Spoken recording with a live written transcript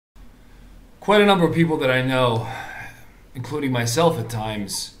quite a number of people that I know, including myself at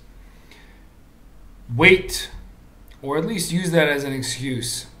times, wait, or at least use that as an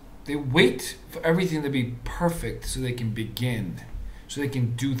excuse. They wait for everything to be perfect so they can begin, so they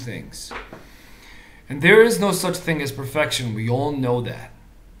can do things. And there is no such thing as perfection. We all know that,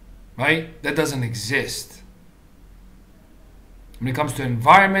 right? That doesn't exist. When it comes to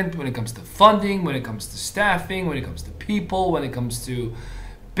environment, when it comes to funding, when it comes to staffing, when it comes to people, when it comes to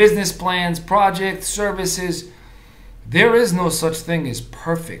business plans, projects, services, there is no such thing as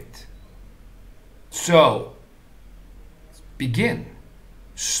perfect. So, begin.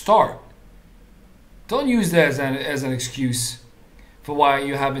 Start. Don't use that as an excuse for why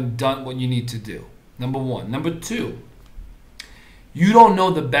you haven't done what you need to do. Number one. Number two, you don't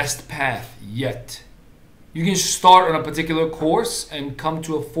know the best path yet. You can start on a particular course and come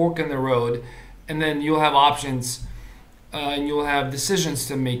to a fork in the road, and then you'll have options and you'll have decisions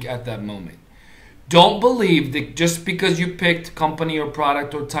to make at that moment. Don't believe that just because you picked company or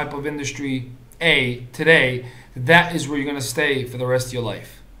product or type of industry A today, that is where you're going to stay for the rest of your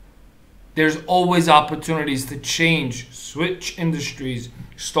life. There's always opportunities to change, switch industries,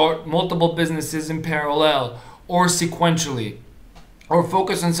 start multiple businesses in parallel or sequentially, or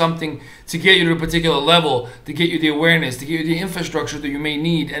focus on something to get you to a particular level, to get you the awareness, to get you the infrastructure that you may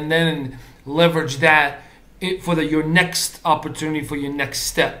need, and then leverage that for your next opportunity, for your next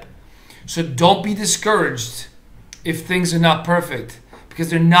step. So don't be discouraged if things are not perfect, because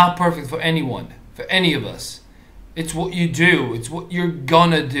they're not perfect for anyone, for any of us. It's what you do. It's what you're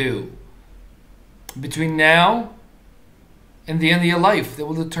gonna do. Between now and the end of your life, that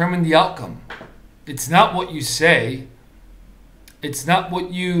will determine the outcome. It's not what you say. It's not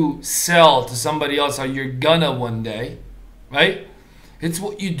what you sell to somebody else, how you're gonna one day, right? It's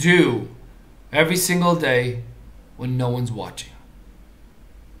what you do every single day when no one's watching.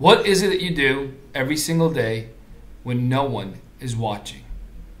 What is it that you do every single day when no one is watching?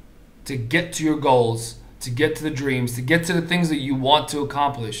 To get to your goals, to get to the dreams, to get to the things that you want to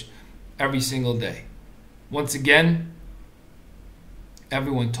accomplish every single day. Once again,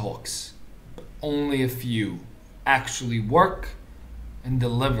 everyone talks, but only a few actually work and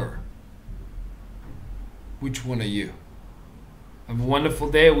deliver. Which one are you? Have a wonderful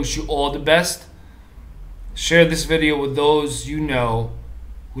day. I wish you all the best. Share this video with those you know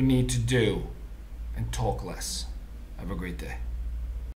who need to do and talk less. Have a great day.